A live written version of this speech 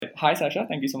Hi, Sasha.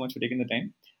 Thank you so much for taking the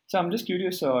time. So I'm just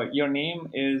curious. Your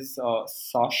name is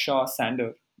Sasha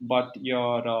Sander, but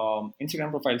your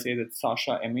Instagram profile says it's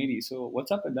Sasha Emery. So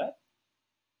what's up with that?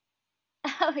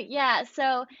 Oh, yeah.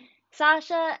 So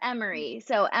Sasha Emery.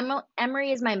 So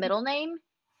Emery is my middle name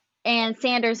and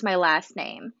Sanders my last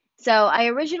name. So I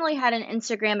originally had an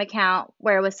Instagram account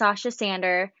where it was Sasha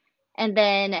Sander. And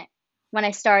then when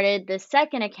I started the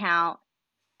second account,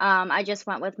 I just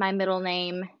went with my middle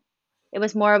name. It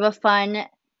was more of a fun,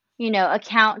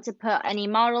 account to put any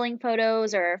modeling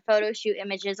photos or photo shoot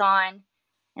images on.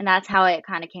 And that's how it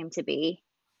kind of came to be.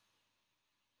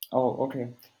 Oh, okay.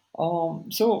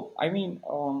 So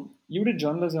you did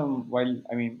journalism while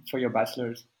for your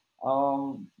bachelor's,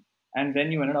 and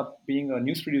then you ended up being a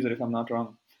news producer, if I'm not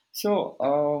wrong. So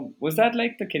was that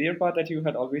like the career path that you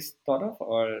had always thought of,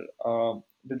 or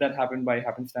did that happen by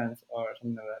happenstance or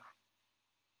something like that?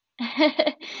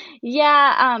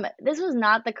 Yeah, this was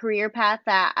not the career path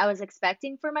that I was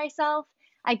expecting for myself.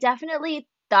 I definitely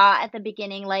thought at the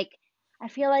beginning, like, I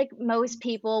feel like most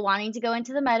people wanting to go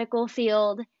into the medical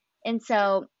field. And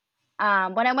so,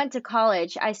 when I went to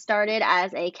college, I started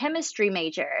as a chemistry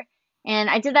major, and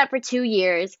I did that for 2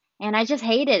 years, and I just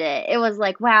hated it. It was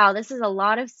like, wow, this is a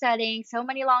lot of studying, so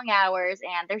many long hours,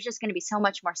 and there's just going to be so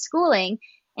much more schooling.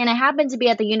 And I happened to be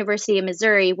at the University of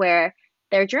Missouri, where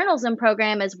their journalism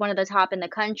program is one of the top in the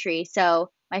country. So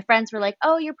my friends were like,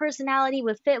 "Oh, your personality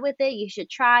would fit with it. You should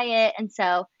try it." And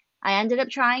so I ended up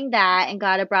trying that and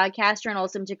got a broadcast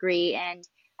journalism degree. And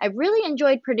I really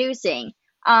enjoyed producing.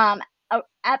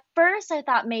 At first, I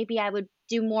thought maybe I would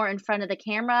do more in front of the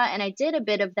camera, and I did a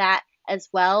bit of that as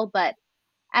well. But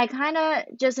I kind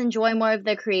of just enjoy more of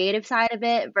the creative side of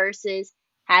it versus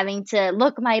having to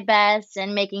look my best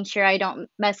and making sure I don't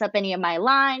mess up any of my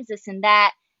lines, this and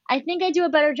that. I think I do a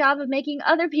better job of making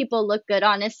other people look good,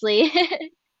 honestly.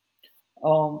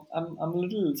 I'm a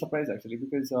little surprised actually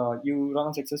because you run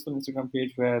a successful Instagram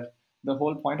page where the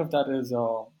whole point of that is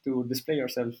to display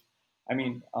yourself.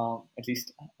 At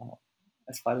least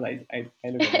as far as I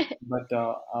look at it.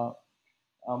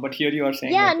 But here you are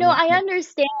saying Yeah, that no, I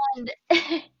understand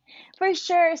for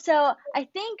sure. So I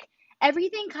think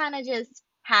everything kind of just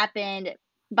happened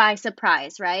by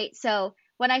surprise, right? So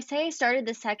when I say I started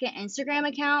the second Instagram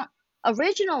account,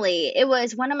 originally it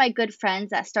was one of my good friends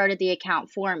that started the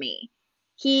account for me.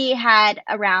 He had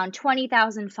around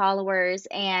 20,000 followers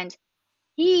and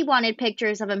he wanted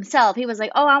pictures of himself. He was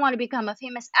like, "Oh, I want to become a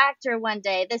famous actor one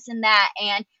day, this and that."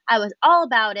 And I was all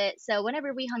about it. So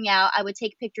whenever we hung out, I would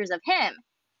take pictures of him.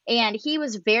 And he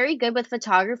was very good with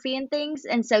photography and things.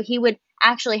 And so he would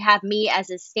actually have me as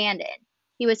his stand in.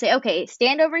 He would say, "Okay,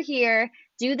 stand over here,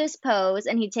 do this pose."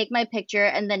 And he'd take my picture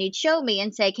and then he'd show me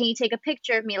and say, "Can you take a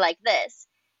picture of me like this?"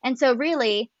 And so,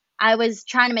 really, I was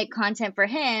trying to make content for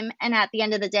him. And at the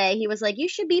end of the day, he was like, "You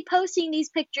should be posting these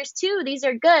pictures too. These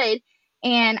are good."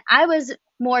 And I was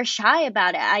more shy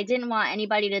about it. I didn't want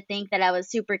anybody to think that I was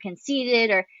super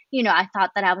conceited or, I thought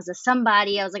that I was a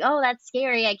somebody. I was like, "Oh, that's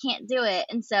scary. I can't do it."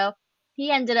 And so he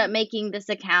ended up making this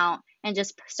account and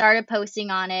just started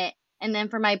posting on it. And then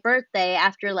for my birthday,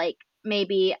 after like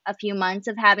maybe a few months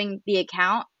of having the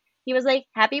account, he was like,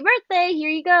 "Happy birthday. Here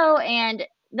you go." And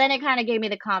then it kind of gave me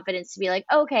the confidence to be like,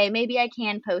 "Okay, maybe I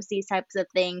can post these types of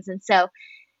things." And so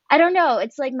I don't know.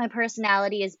 It's like my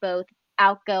personality is both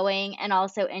outgoing and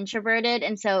also introverted.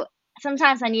 And so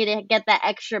sometimes I need to get that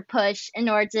extra push in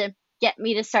order to get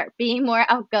me to start being more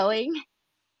outgoing.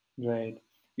 right.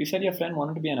 You said your friend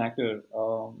wanted to be an actor.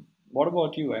 What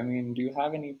about you? Do you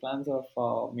have any plans of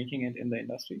making it in the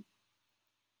industry?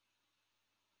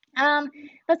 Um,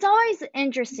 that's always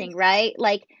interesting, right?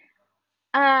 Like,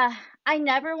 uh, I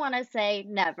never want to say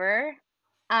never.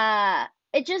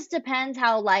 It just depends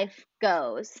how life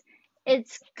goes.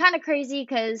 It's kind of crazy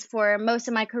because for most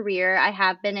of my career, I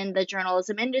have been in the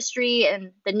journalism industry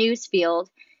and the news field.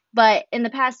 But in the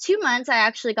past 2 months, I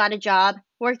actually got a job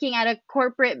working at a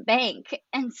corporate bank.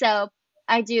 And so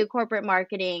I do corporate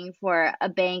marketing for a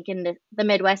bank in the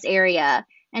Midwest area.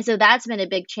 And so that's been a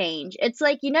big change. It's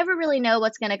like you never really know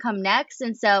what's going to come next.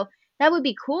 And so that would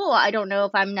be cool. I don't know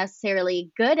if I'm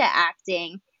necessarily good at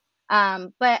acting,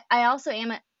 but I also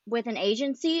am with an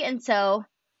agency, and so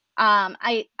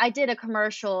I did a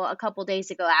commercial a couple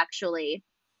days ago actually,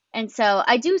 and so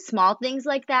I do small things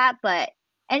like that. But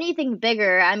anything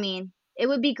bigger, I mean, it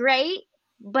would be great.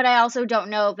 But I also don't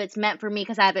know if it's meant for me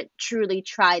because I haven't truly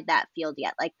tried that field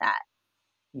yet, like that.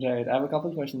 Right. I have a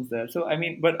couple questions there. So,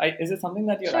 is it something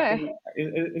that Sure.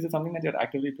 is it something that you're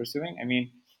actively pursuing?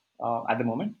 At the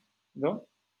moment, though,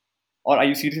 or are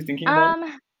you seriously thinking about it?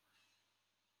 Um,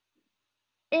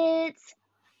 it's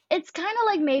it's kind of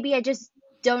like maybe I just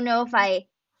don't know if I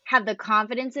have the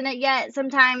confidence in it yet.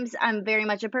 Sometimes I'm very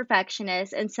much a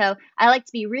perfectionist, and so I like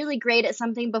to be really great at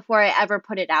something before I ever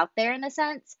put it out there in a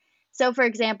sense. So for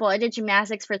example, I did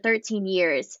gymnastics for 13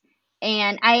 years,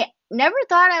 and I never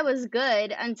thought I was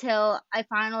good until I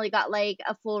finally got like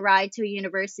a full ride to a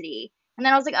university. And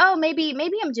then I was like, "Oh, maybe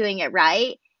I'm doing it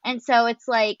right." And so it's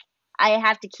like I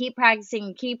have to keep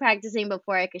practicing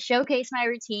before I could showcase my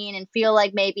routine and feel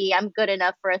like maybe I'm good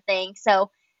enough for a thing.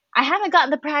 So I haven't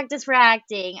gotten the practice for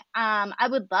acting. I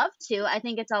would love to. I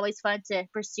think it's always fun to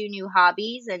pursue new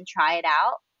hobbies and try it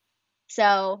out.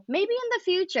 So maybe in the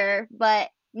future, but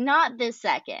not this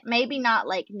second. Maybe not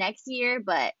like next year,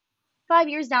 but 5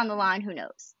 years down the line, who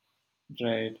knows?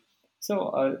 Right. So,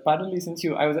 partly since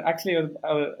you, I was actually,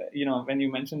 when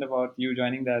you mentioned about you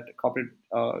joining that corporate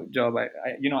job, I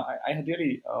had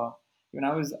really,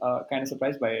 I was kind of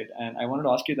surprised by it, and I wanted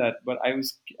to ask you that, but I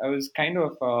was kind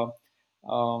of,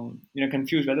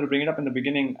 confused whether to bring it up in the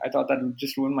beginning. I thought that would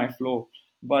just ruin my flow,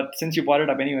 but since you brought it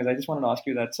up anyways, I just wanted to ask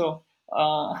you that. So,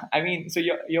 so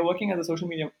you're working as a social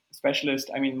media specialist,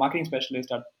 marketing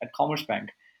specialist at Commerce Bank.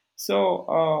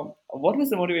 So, what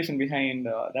was the motivation behind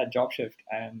that job shift?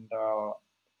 And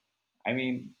I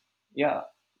mean, yeah,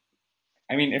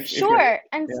 if you're, Sure.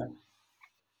 And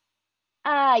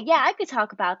yeah, yeah, I could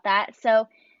talk about that. So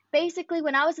basically,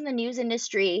 when I was in the news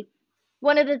industry,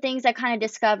 one of the things I kind of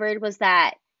discovered was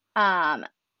that um,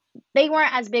 they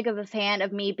weren't as big of a fan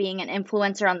of me being an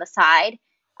influencer on the side.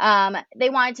 They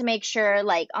wanted to make sure,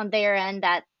 like, on their end,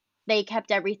 that they kept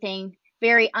everything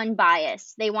very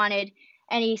unbiased. They wanted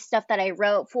any stuff that I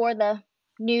wrote for the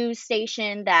news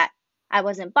station that I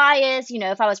wasn't biased. You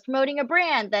know, if I was promoting a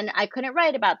brand, then I couldn't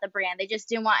write about the brand. They just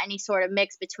didn't want any sort of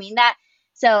mix between that.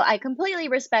 So I completely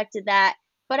respected that.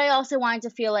 But I also wanted to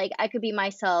feel like I could be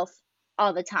myself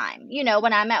all the time. You know,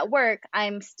 when I'm at work,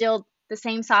 I'm still the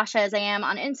same Sasha as I am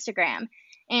on Instagram.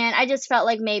 And I just felt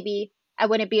like maybe I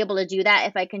wouldn't be able to do that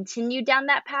if I continued down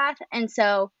that path. And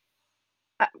so,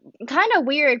 uh, kind of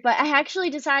weird, but I actually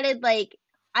decided like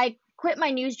I quit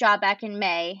my news job back in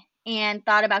May and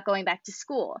thought about going back to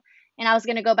school. And I was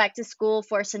going to go back to school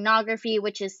for sonography,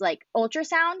 which is like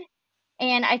ultrasound.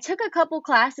 And I took a couple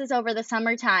classes over the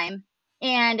summertime.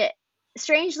 And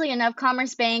strangely enough,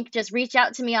 Commerce Bank just reached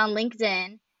out to me on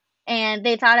LinkedIn and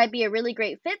they thought I'd be a really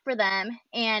great fit for them.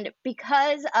 And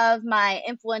because of my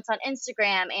influence on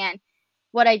Instagram and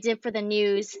what I did for the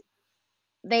news,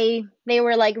 they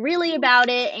were like really about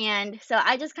it, and so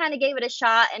I just kind of gave it a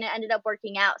shot and it ended up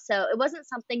working out. So it wasn't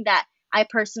something that I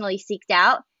personally seeked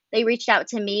out. They reached out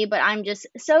to me, but I'm just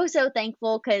so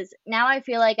thankful cuz now I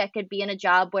feel like I could be in a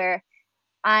job where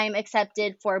I'm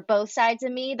accepted for both sides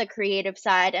of me, the creative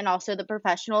side and also the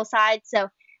professional side. So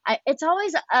it's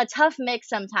always a tough mix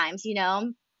sometimes, you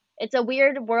know. It's a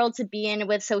weird world to be in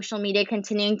with social media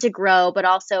continuing to grow, but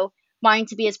also wanting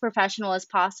to be as professional as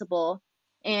possible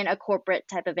in a corporate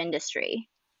type of industry.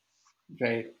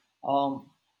 right.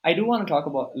 I do want to talk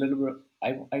about a little bit.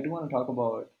 I do want to talk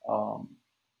about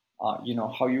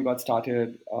how you got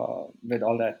started with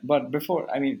all that. But before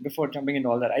jumping into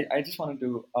all that, I just wanted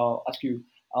to ask you,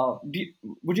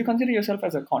 would you consider yourself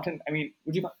as a content?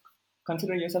 Would you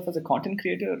consider yourself as a content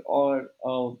creator or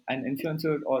an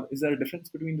influencer, or is there a difference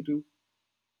between the two?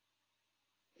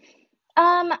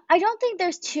 I don't think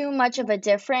there's too much of a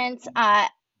difference.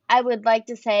 I would like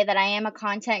to say that I am a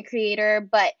content creator,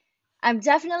 but I'm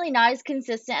definitely not as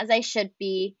consistent as I should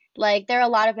be. Like, there are a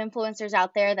lot of influencers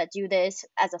out there that do this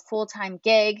as a full-time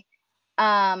gig.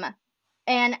 Um,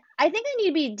 and I think I need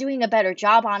to be doing a better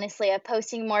job, honestly, of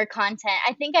posting more content.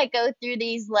 I think I go through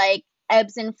these like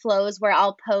ebbs and flows where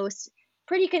I'll post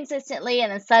pretty consistently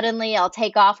and then suddenly I'll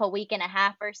take off a week and a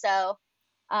half or so.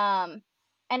 Um,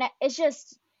 and it's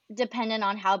just dependent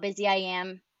on how busy I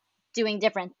am doing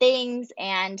different things.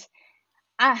 And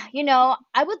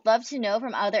I would love to know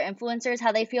from other influencers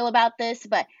how they feel about this,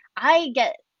 but I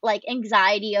get like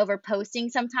anxiety over posting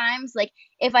sometimes. Like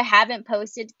if I haven't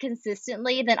posted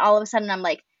consistently, then all of a sudden I'm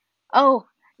like, oh,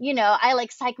 I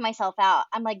like psych myself out.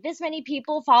 I'm like, this many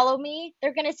people follow me.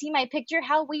 They're going to see my picture.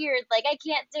 How weird. Like I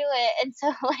can't do it. And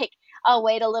so like I'll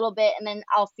wait a little bit and then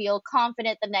I'll feel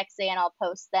confident the next day and I'll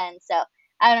post then. So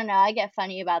I don't know. I get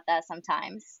funny about that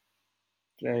sometimes.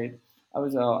 Right. I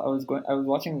was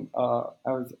watching,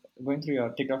 I was going through your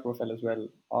TikTok profile as well.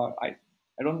 I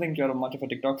don't think you're much of a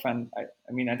TikTok fan.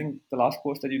 I think the last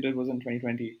post that you did was in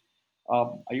 2020.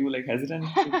 Are you like hesitant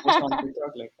to post on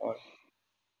TikTok, like, or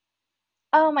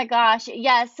Oh my gosh.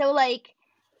 Yeah. So like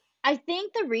I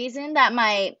think the reason that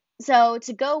my so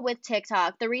to go with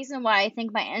TikTok, the reason why I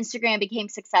think my Instagram became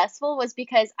successful was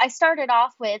because I started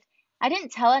off with I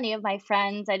didn't tell any of my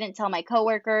friends, I didn't tell my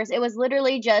coworkers. It was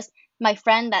literally just my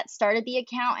friend that started the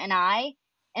account and I.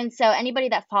 And so anybody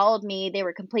that followed me, they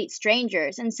were complete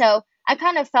strangers. And so I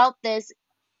kind of felt this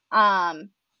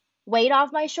um weight off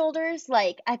my shoulders.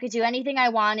 Like I could do anything I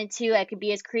wanted to. I could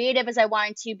be as creative as I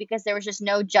wanted to because there was just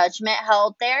no judgment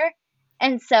held there.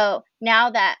 And so now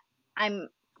that I'm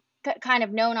kind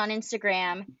of known on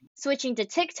Instagram, switching to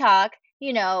TikTok,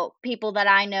 people that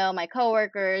I know, my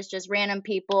coworkers, just random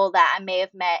people that I may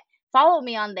have met, follow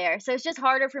me on there. So it's just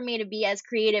harder for me to be as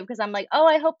creative because I'm like, oh,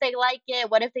 I hope they like it.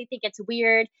 What if they think it's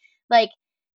weird? Like,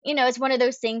 it's one of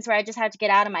those things where I just have to get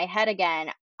out of my head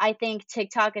again. I think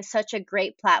TikTok is such a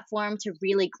great platform to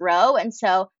really grow. And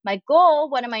so, my goal,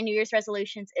 one of my New Year's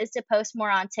resolutions, is to post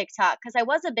more on TikTok because I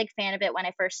was a big fan of it when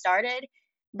I first started.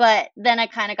 But then I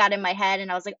kind of got in my head and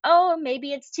I was like, oh,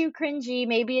 maybe it's too cringy.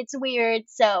 Maybe it's weird.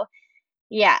 So,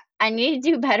 yeah, I need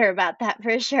to do better about that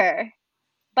for sure.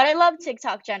 But I love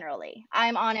TikTok generally.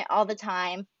 I'm on it all the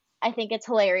time. I think it's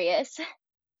hilarious.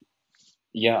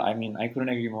 Yeah, I mean, I couldn't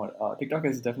agree more.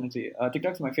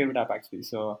 TikTok's my favorite app actually.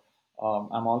 So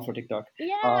I'm all for TikTok. Uh,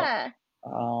 Yeah.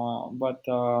 but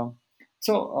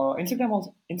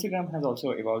Instagram has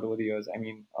also evolved over the years. I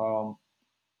mean,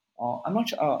 I'm not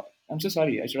sure. I'm so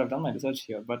sorry. I should have done my research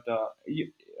here. But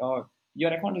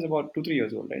your account is about 2 3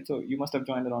 years old, right? So you must have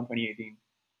joined around 2018.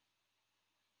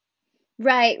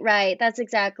 Right, right. That's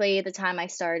exactly the time I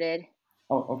started.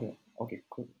 Oh, okay, okay,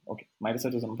 cool. Okay, my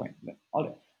research is on point. Then. All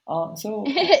right. Oh,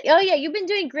 yeah, you've been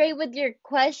doing great with your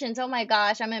questions. Oh my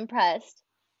gosh, I'm impressed.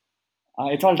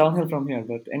 It's all downhill from here.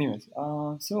 But anyways,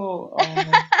 I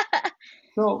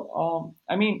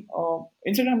mean,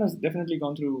 Instagram has definitely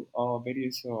gone through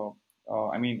various.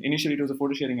 I mean, initially it was a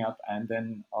photo sharing app, and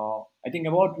then I think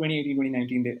about 2018,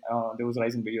 2019, there was a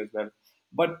rise in video as well.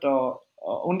 But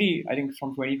only I think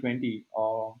from 2020,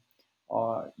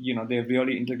 they've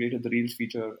really integrated the Reels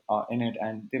feature in it,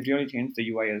 and they've really changed the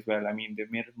UI as well. I mean,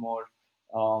 they've made it more,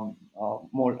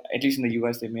 at least in the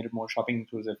US, they've made it more shopping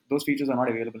inclusive. Those features are not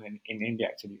available in India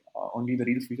actually. Only the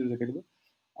Reels feature is available.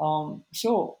 Oh,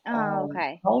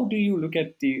 okay. How do you look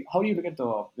at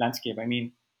the landscape? I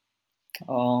mean,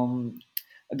 um,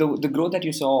 the growth that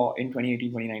you saw in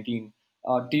 2018, 2019,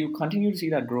 do you continue to see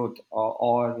that growth,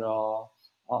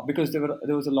 because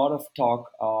there was a lot of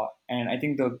talk, and I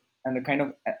think the kind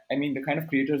of I mean the kind of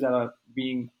creators that are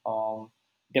being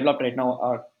developed right now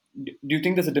are. Do you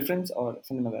think there's a difference or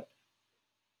something like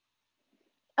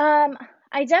that? Um,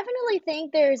 I definitely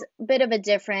think there's a bit of a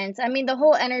difference. I mean, the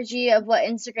whole energy of what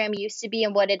Instagram used to be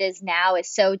and what it is now is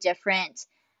so different.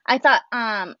 I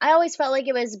always felt like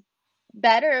it was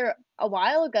better a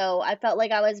while ago. I felt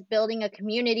like I was building a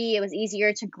community. It was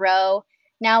easier to grow.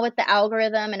 Now with the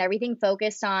algorithm and everything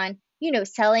focused on,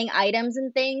 selling items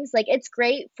and things, like it's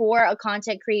great for a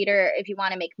content creator if you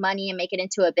want to make money and make it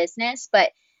into a business,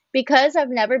 but because I've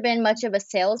never been much of a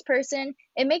salesperson,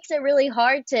 it makes it really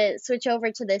hard to switch over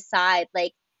to this side.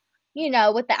 Like,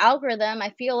 with the algorithm, I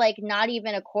feel like not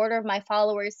even a quarter of my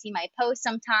followers see my posts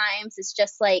sometimes. It's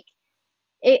just like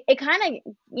it kind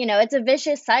of, it's a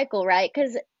vicious cycle, right?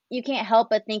 Because you can't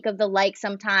help but think of the like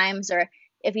sometimes, or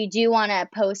if you do want to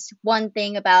post one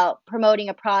thing about promoting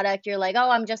a product, you're like, oh,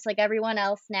 I'm just like everyone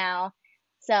else now.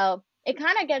 So it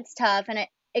kind of gets tough. And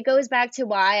it goes back to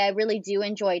why I really do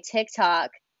enjoy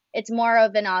TikTok. It's more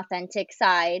of an authentic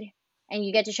side, and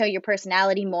you get to show your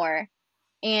personality more.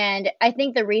 And I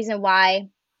think the reason why,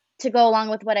 to go along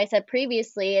with what I said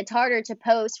previously, it's harder to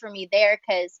post for me there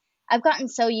because I've gotten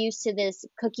so used to this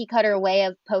cookie cutter way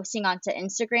of posting onto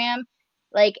Instagram.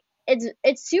 Like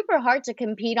it's super hard to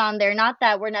compete on there. Not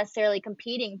that we're necessarily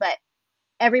competing, but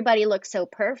everybody looks so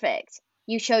perfect.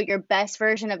 You show your best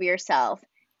version of yourself.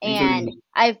 Including And me.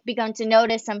 I've begun to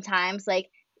notice sometimes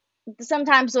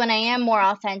when I am more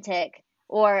authentic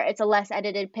or it's a less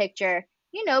edited picture,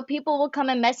 people will come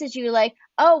and message you like,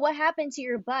 "Oh, what happened to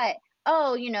your butt?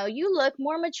 Oh, you look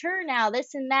more mature now,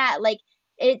 this and that." Like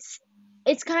it's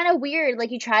it's kind of weird.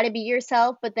 Like you try to be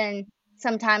yourself, but then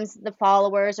sometimes the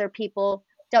followers or people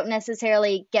don't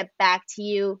necessarily get back to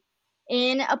you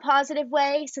in a positive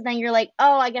way. So then you're like,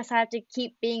 "Oh, I guess I have to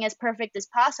keep being as perfect as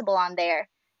possible on there."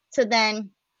 So then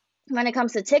when it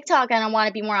comes to TikTok and I want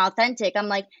to be more authentic, I'm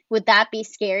like, would that be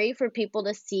scary for people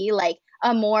to see like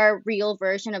a more real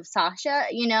version of Sasha?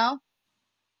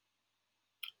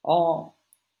 Oh,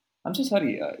 I'm so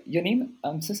sorry. Your name?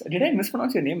 Did I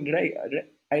mispronounce your name?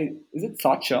 Is it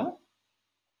Sacha?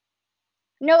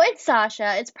 No, it's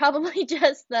Sasha. It's probably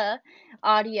just the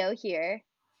audio here.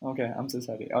 Okay, I'm so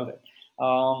sorry. All right.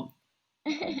 Um,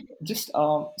 just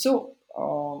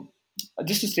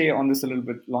just to stay on this a little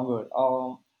bit longer.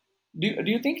 Do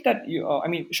you think that I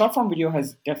mean, short form video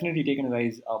has definitely taken a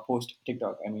rise post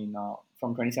TikTok. I mean,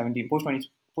 from 2017, post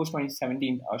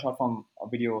 2017 short form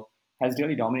video has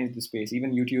really dominated the space.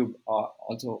 Even YouTube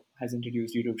also has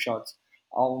introduced YouTube Shorts.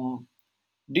 Um,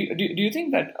 do you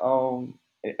think that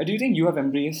do you think you have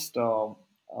embraced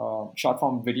short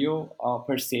form video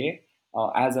per se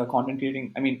as a content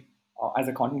creating? I mean, as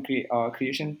a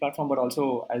creation platform, but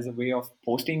also as a way of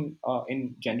posting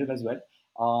in general as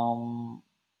well.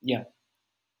 Yeah,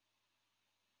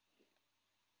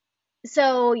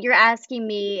 So you're asking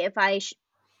me if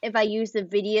I use the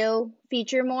video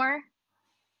feature more?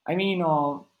 I mean,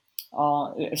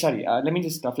 sorry. Let me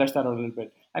just flesh that out a little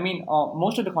bit. I mean,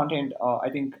 most of the content, I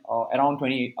think, around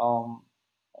 20.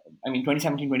 I mean,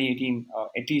 2017, 2018,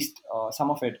 at least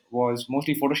some of it was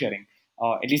mostly photo sharing.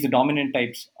 At least the dominant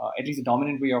types, at least the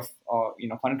dominant way of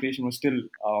content creation was still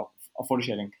photo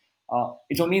sharing.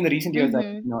 It's only in the recent years that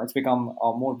Mm-hmm. it's become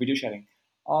more video sharing.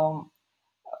 Um,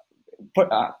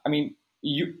 I mean,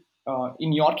 you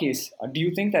in your case, do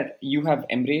you think that you have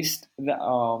embraced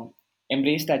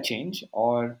that change,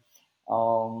 or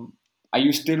are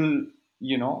you still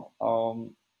you know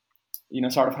um,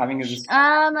 sort of having this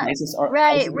Um, crisis or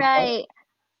right, crisis of thought? right.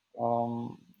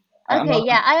 I'm Okay, not.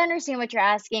 yeah, I understand what you're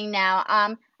asking now.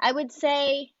 I would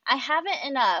say I haven't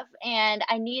enough, and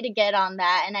I need to get on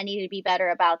that, and I need to be better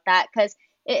about that because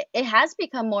it has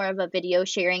become more of a video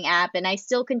sharing app, and I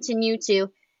still continue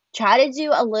to try to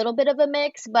do a little bit of a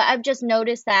mix, but I've just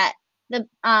noticed that the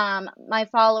my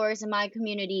followers in my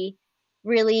community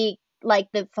really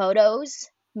like the photos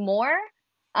more.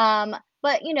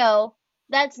 But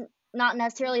that's not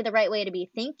necessarily the right way to be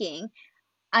thinking.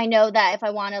 I know that if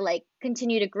I want to like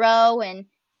continue to grow and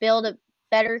build a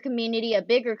better community, a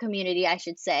bigger community, I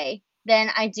should say, then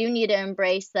I do need to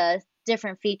embrace the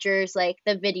different features like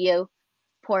the video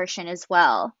portion as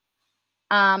well.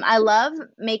 I love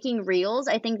making reels.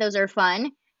 I think those are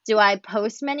fun. Do I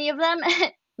post many of them?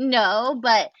 No,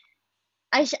 but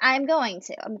I'm going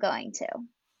to. I'm going to.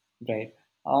 Right.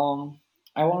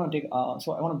 I want to take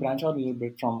so I want to branch out a little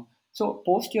bit from so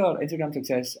post your Instagram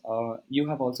success. You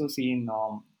have also seen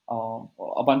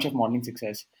a bunch of modeling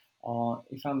success.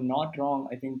 If I'm not wrong,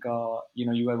 I think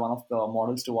you were one of the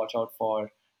models to watch out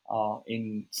for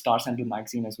in Star Central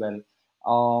magazine as well.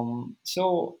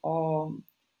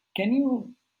 Can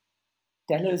you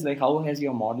tell us like how has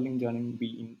your modeling journey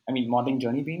been? I mean, modeling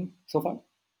journey been so far?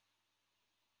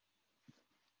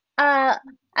 Uh,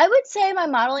 I would say my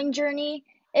modeling journey,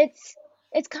 it's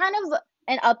it's kind of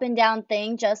an up and down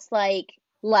thing, just like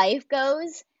life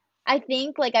goes. I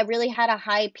think like I really had a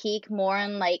high peak more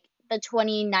in like the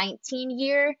 2019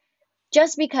 year,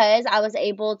 just because I was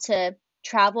able to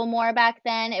travel more back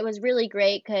then. It was really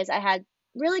great because I had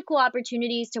really cool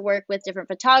opportunities to work with different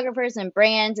photographers and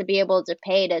brands and be able to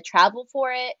pay to travel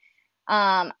for it.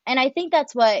 And I think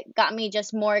that's what got me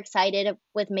just more excited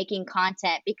with making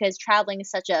content because traveling is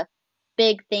such a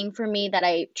big thing for me that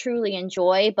I truly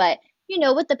enjoy. But,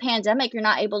 with the pandemic, you're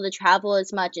not able to travel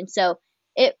as much. And so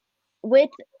it, with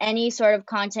any sort of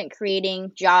content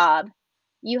creating job,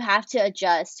 you have to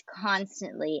adjust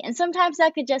constantly. And sometimes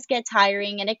that could just get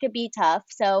tiring and it could be tough.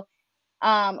 So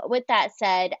with that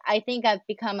said, I think I've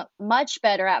become much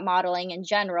better at modeling in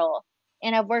general.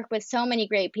 And I've worked with so many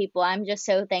great people. I'm just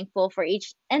so thankful for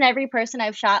each and every person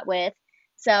I've shot with.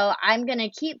 So I'm going to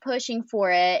keep pushing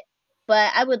for it.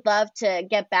 But I would love to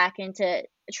get back into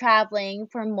traveling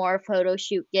for more photo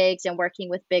shoot gigs and working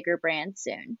with bigger brands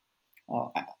soon. Uh,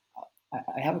 I,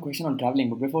 I have a question on traveling,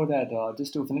 but before that,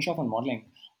 just to finish off on modeling,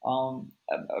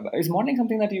 is modeling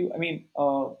something that you? I mean,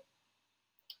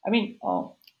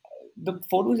 the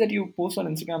photos that you post on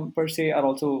Instagram per se are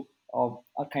also are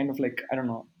kind of like I don't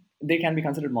know. They can be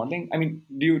considered modeling. I mean,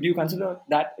 do you consider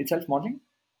that itself modeling?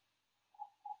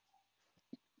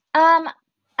 Um,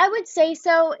 I would say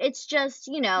so. It's just,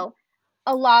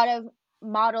 a lot of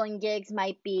modeling gigs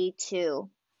might be to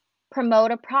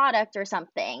promote a product or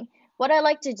something. What I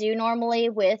like to do normally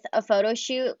with a photo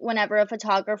shoot, whenever a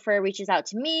photographer reaches out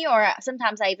to me, or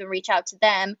sometimes I even reach out to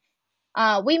them,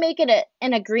 we make it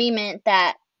an agreement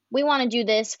that we want to do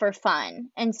this for fun.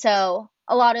 And so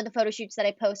a lot of the photo shoots that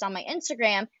I post on my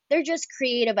Instagram, they're just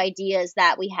creative ideas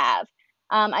that we have.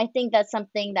 I think that's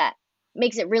something that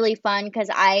makes it really fun because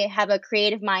I have a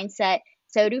creative mindset.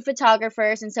 So do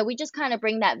photographers, and so we just kind of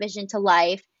bring that vision to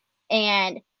life.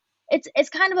 And it's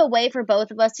kind of a way for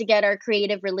both of us to get our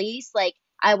creative release. Like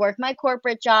I work my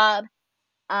corporate job,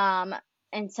 um,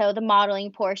 and so the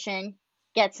modeling portion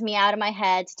gets me out of my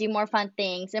head to do more fun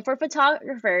things. And for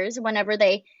photographers, whenever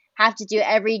they have to do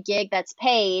every gig that's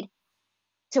paid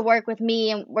to work with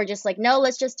me, and we're just like, no,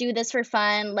 let's just do this for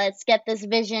fun. Let's get this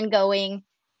vision going.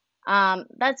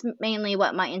 That's mainly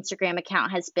what my Instagram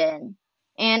account has been.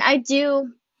 And I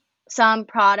do some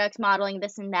product modeling,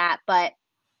 this and that, but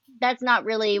that's not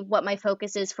really what my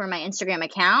focus is for my Instagram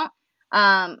account.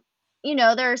 Um,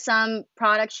 there are some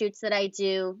product shoots that I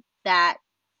do that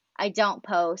I don't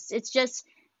post. It's just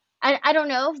I don't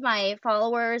know if my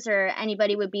followers or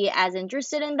anybody would be as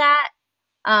interested in that,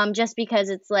 just because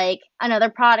it's like another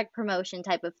product promotion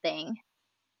type of thing.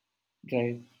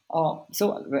 Right.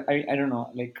 So I don't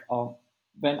know. Like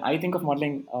when I think of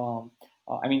modeling,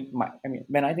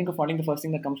 when I think of modeling, the first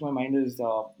thing that comes to my mind is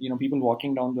people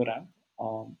walking down the ramp.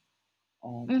 Um,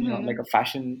 like Mhm. a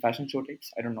fashion show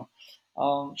takes. I don't know.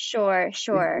 Um, Sure, is,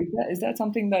 sure. is that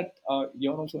something that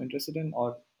you're also interested in,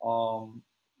 or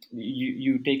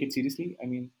you take it seriously? I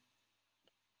mean,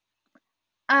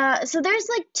 So there's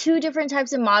like two different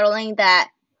types of modeling that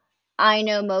I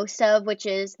know most of, which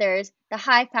is there's the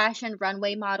high fashion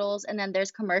runway models and then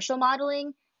there's commercial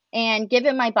modeling. And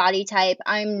given my body type,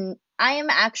 I am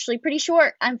actually pretty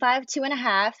short. I'm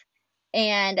 5'2.5",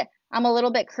 and I'm a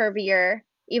little bit curvier,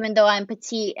 even though I'm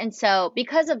petite. And so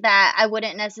because of that, I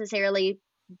wouldn't necessarily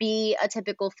be a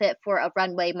typical fit for a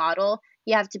runway model.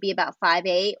 You have to be about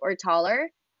 5'8" or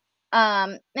taller.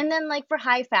 And then like for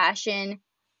high fashion,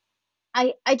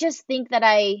 I just think that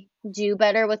I do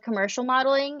better with commercial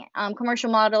modeling. Commercial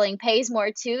modeling pays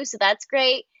more too, so that's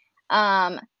great.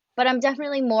 Um, but I'm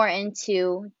definitely more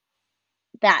into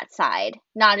that side,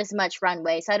 not as much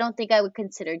runway. So I don't think I would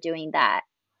consider doing that.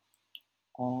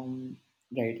 um,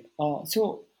 right.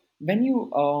 So when you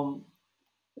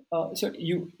so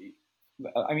you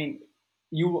I mean,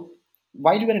 you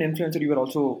while you were an influencer, you were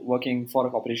also working for a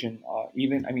corporation.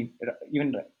 Even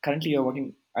currently, you're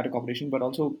working at a corporation, but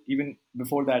also even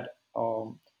before that,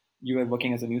 you were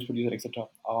working as a news producer, etc.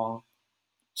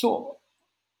 So,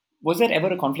 was there ever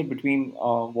a conflict between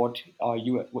what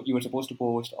you were supposed to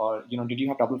post, or did you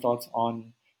have double thoughts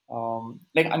on?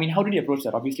 How did you approach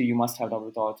that? Obviously, you must have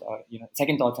double thoughts, or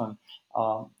second thoughts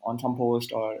on some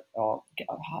post, or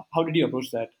how did you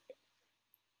approach that?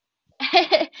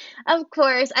 Of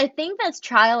course, I think that's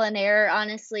trial and error,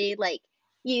 honestly. Like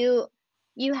you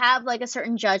you have like a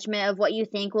certain judgment of what you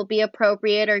think will be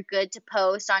appropriate or good to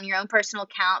post on your own personal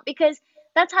account because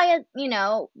that's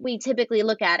how we typically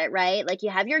look at it, right? Like you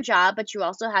have your job, but you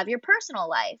also have your personal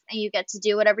life and you get to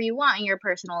do whatever you want in your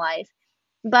personal life.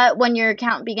 But when your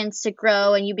account begins to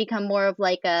grow and you become more of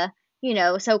like a,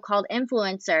 so-called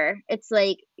influencer, it's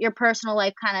like your personal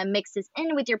life kind of mixes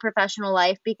in with your professional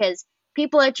life because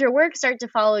people at your work start to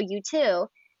follow you too.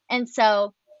 And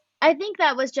so I think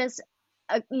that was just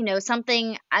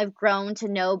something I've grown to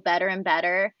know better and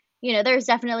better. There's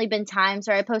definitely been times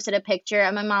where I posted a picture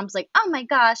and my mom's like, "Oh my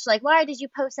gosh, like why did you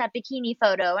post that bikini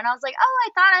photo?" And I was like, "Oh, I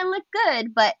thought I looked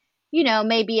good." But,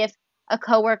 maybe if a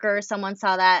coworker or someone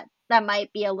saw that, that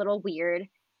might be a little weird.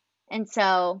 And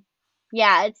so,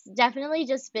 yeah, it's definitely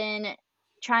just been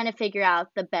trying to figure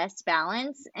out the best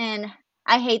balance. And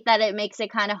I hate that it makes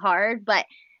it kind of hard, but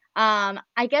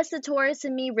I guess the Taurus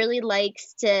in me really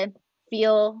likes to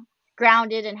feel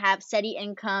grounded and have steady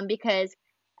income because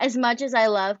as much as I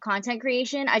love content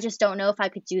creation, I just don't know if I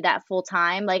could do that full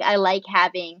time. Like, I like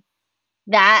having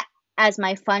that as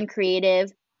my fun,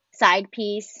 creative side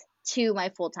piece to my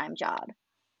full time job.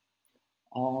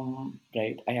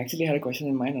 Right. I actually had a question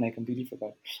in mind and I completely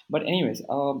forgot. But anyways,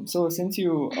 so since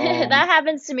you, That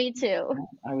happens to me too.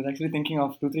 I was actually thinking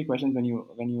of two, three questions when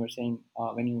you were saying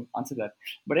when you answered that.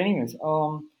 But anyways,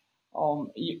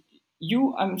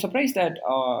 I'm surprised that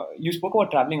you spoke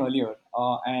about traveling earlier,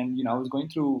 and I was going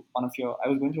through one of your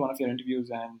interviews,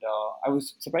 and I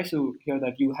was surprised to hear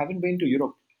that you haven't been to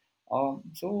Europe.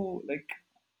 So like,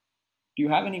 do you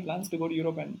have any plans to go to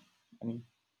Europe? And I mean,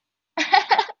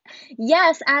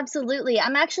 Yes, absolutely.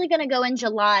 I'm actually going to go in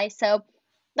July. So,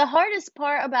 the hardest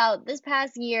part about this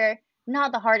past year,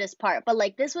 not the hardest part, but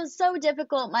like this was so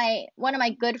difficult. My one of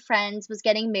my good friends was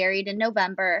getting married in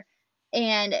November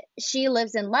and she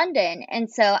lives in London. And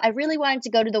so I really wanted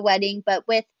to go to the wedding, but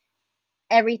with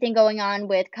everything going on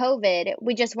with COVID,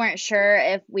 we just weren't sure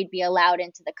if we'd be allowed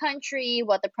into the country,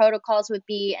 what the protocols would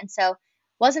be. And so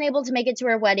wasn't able to make it to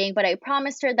her wedding, but I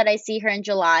promised her that I see her in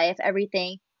July if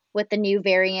everything with the new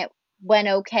variant went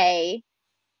okay.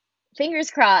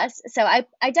 Fingers crossed. So I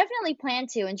definitely plan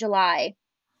to in July.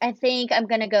 I think I'm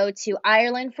going to go to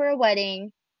Ireland for a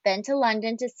wedding, then to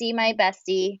London to see my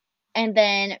bestie, and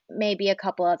then maybe a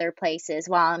couple other places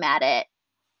while I'm at it.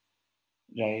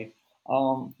 right.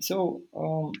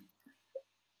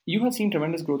 You have seen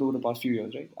tremendous growth over the past few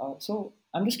years, right? So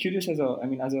I'm just curious,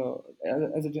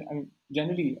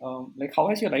 generally, like how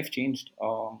has your life changed?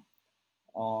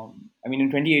 In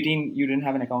 2018, you didn't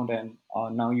have an account, and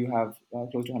now you have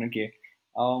close to 100K.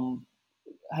 Um,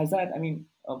 has that?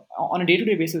 on a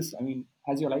day-to-day basis, I mean,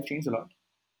 has your life changed a lot?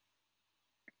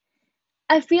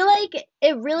 I feel like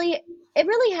it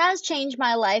really has changed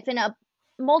my life in a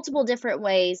multiple different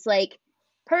ways. Like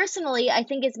personally, I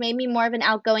think it's made me more of an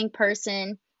outgoing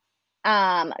person.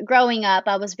 Growing up,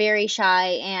 I was very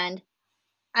shy and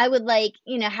I would like,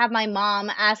 have my mom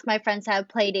ask my friends to have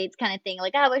play dates kind of thing.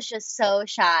 Like I was just so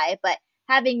shy, but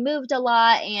having moved a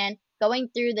lot and going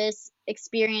through this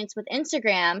experience with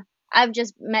Instagram, I've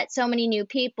just met so many new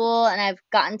people and I've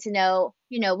gotten to know,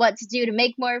 what to do to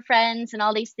make more friends and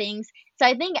all these things. So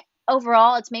I think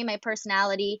overall it's made my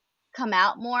personality come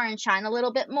out more and shine a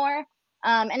little bit more.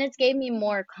 And it's gave me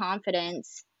more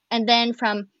confidence. And then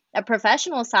from a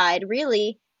professional side,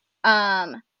 really,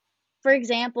 um, for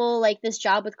example, like this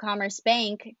job with Commerce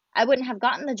Bank, I wouldn't have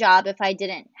gotten the job if I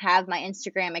didn't have my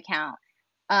Instagram account.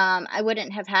 I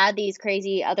wouldn't have had these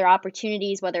crazy other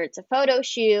opportunities, whether it's a photo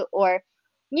shoot or,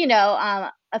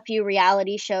 a few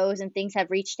reality shows and things have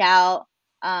reached out.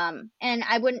 And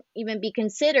I wouldn't even be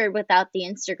considered without the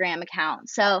Instagram account.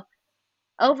 So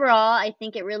overall, I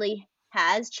think it really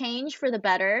has changed for the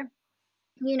better.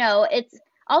 It's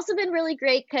also been really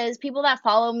great because people that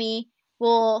follow me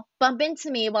will bump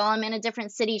into me while I'm in a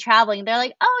different city traveling. They're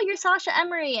like, "Oh, you're Sasha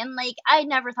Emery," and like I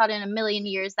never thought in a million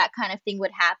years that kind of thing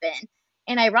would happen.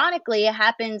 And ironically, it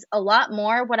happens a lot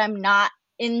more when I'm not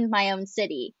in my own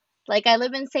city. Like I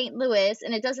live in St. Louis,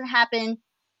 and it doesn't happen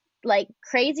like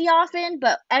crazy often,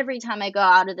 but every time I go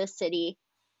out of the city,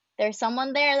 there's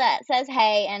someone there that says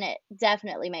hey, and it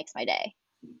definitely makes my day.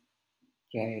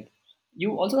 Right.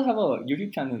 You also have a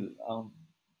YouTube channel.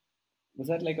 Was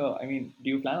that like a? I mean, do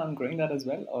you plan on growing that as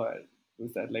well, or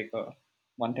was that like a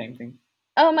one-time thing?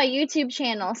 Oh, my YouTube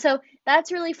channel. So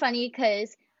that's really funny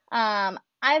because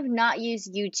I've not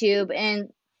used YouTube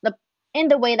the in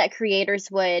the way that creators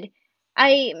would.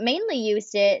 I mainly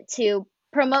used it to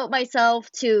promote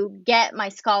myself to get my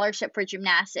scholarship for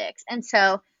gymnastics. And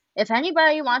so if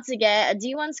anybody wants to get a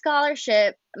D1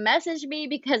 scholarship, message me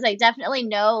because I definitely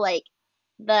know like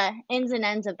the ins and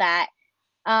ends of that.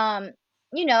 um,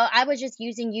 I was just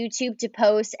using YouTube to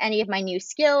post any of my new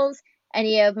skills,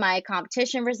 any of my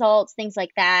competition results, things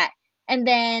like that. And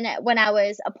then when I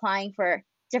was applying for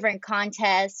different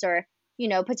contests or,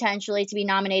 potentially to be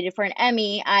nominated for an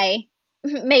Emmy, I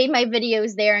made my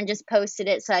videos there and just posted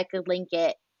it so I could link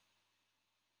it.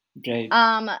 Right.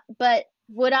 But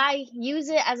would I use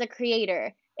it as a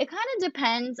creator? It kind of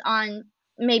depends on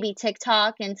maybe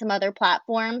TikTok and some other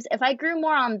platforms. If I grew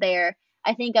more on there,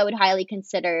 I think I would highly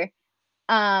consider.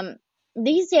 um,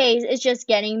 these days it's just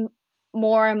getting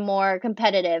more and more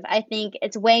competitive. I think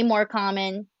it's way more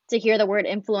common to hear the word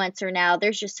influencer now.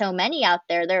 There's just so many out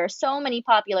there. There are so many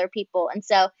popular people. And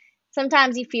so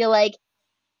sometimes you feel like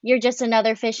you're just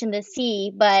another fish in the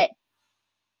sea. But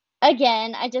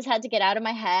again, I just had to get out of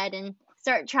my head and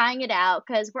start trying it out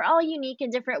because we're all unique in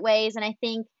different ways. And I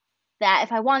think that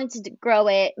if I wanted to grow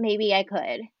it, maybe I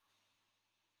could.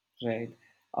 Right.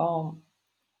 Um,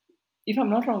 if I'm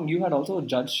not wrong, you had also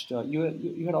judged.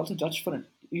 You had also judged for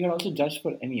you had also judged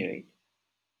for Emmy, right?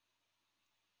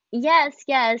 Yes,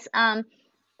 yes.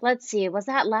 Let's see, was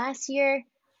that last year?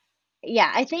 Yeah,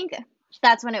 I think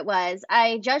that's when it was.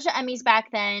 I judged the Emmys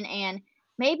back then, and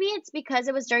maybe it's because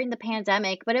it was during the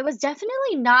pandemic, but it was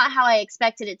definitely not how I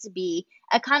expected it to be.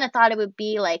 I kind of thought it would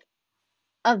be like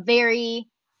a very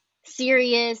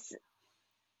serious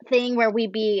thing where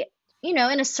we'd be, in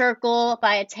a circle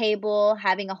by a table,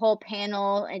 having a whole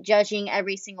panel and judging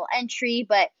every single entry.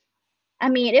 But I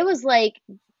mean, it was like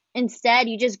instead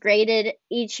you just graded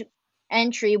each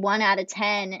entry 1 out of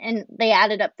 10 and they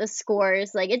added up the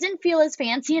scores. Like it didn't feel as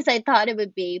fancy as I thought it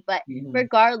would be, but Hmm.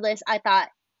 regardless, I thought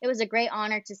it was a great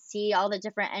honor to see all the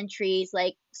different entries,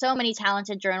 like so many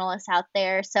talented journalists out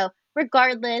there. So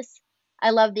regardless,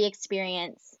 I love the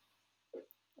experience.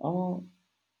 Oh,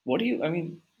 what do you? I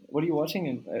mean, what are you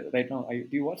watching right now? Do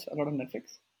you watch a lot of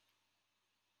Netflix?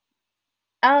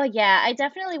 Oh yeah, I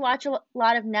definitely watch a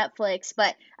lot of Netflix,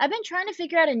 but I've been trying to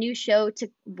figure out a new show to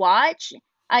watch.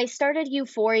 I started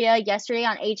Euphoria yesterday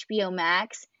on HBO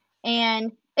Max,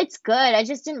 and it's good. I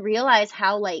just didn't realize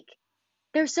how like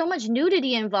there's so much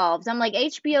nudity involved. I'm like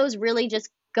HBO's really just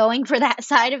going for that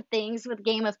side of things with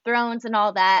Game of Thrones and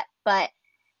all that. But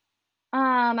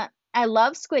um I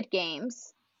love Squid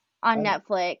Games on Oh,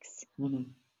 Netflix. hmm.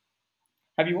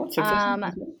 Have you watched Succession Um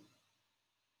as well?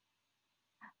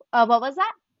 what was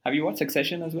that? Have you watched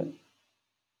Succession as well?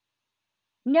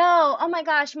 No, oh my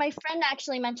gosh, my friend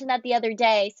actually mentioned that the other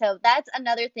day. So that's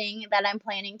another thing that I'm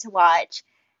planning to watch.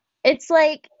 It's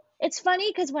like it's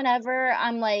funny because whenever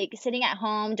I'm like sitting at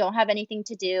home, don't have anything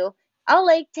to do, I'll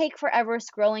like take forever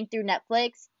scrolling through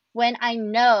Netflix when I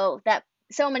know that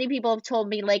so many people have told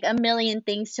me like a million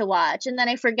things to watch, and then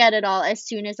I forget it all as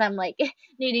soon as I'm like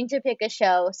needing to pick a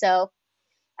show. So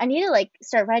I need to like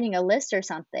start writing a list or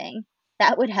something.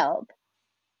 That would help.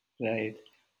 Right.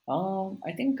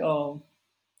 I think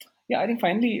yeah, I think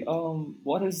finally,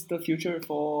 what is the future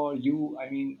for you? I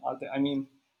mean,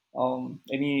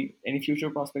 any future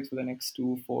prospects for the next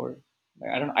 2, 4?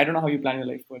 Like, I don't know how you plan your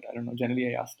life, but I don't know.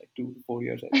 Generally, I ask like 2 to 4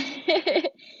 years. I think.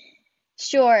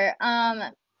 Sure.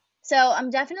 So I'm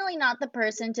definitely not the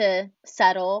person to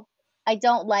settle. I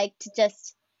don't like to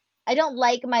just I don't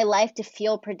like my life to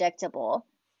feel predictable.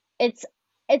 It's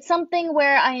it's something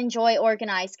where I enjoy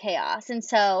organized chaos, and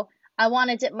so I want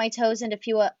to dip my toes into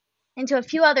a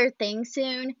few other things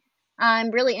soon.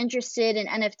 I'm really interested in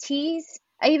NFTs.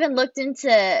 I even looked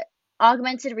into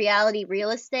augmented reality real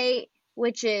estate,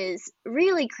 which is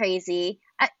really crazy.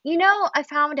 I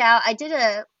found out I did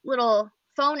a little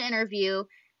phone interview,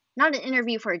 not an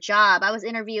interview for a job. I was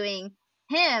interviewing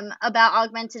him about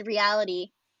augmented reality,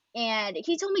 and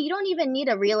he told me you don't even need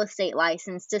a real estate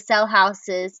license to sell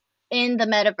houses in the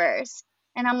metaverse.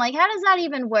 And I'm like, how does that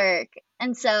even work?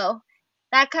 And so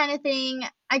that kind of thing,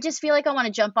 I just feel like I want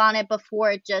to jump on it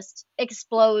before it just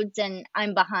explodes and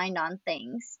I'm behind on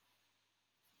things.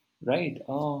 Right.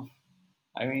 Oh,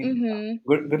 I mean, Mhm.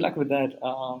 good luck with that.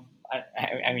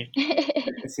 I mean,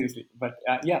 seriously, but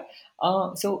yeah.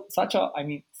 So Sasha, thank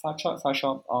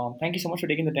you so much for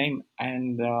taking the time,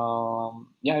 and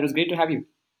yeah, it was great to have you.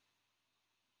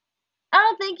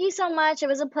 Oh, thank you so much. It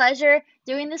was a pleasure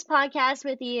doing this podcast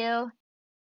with you.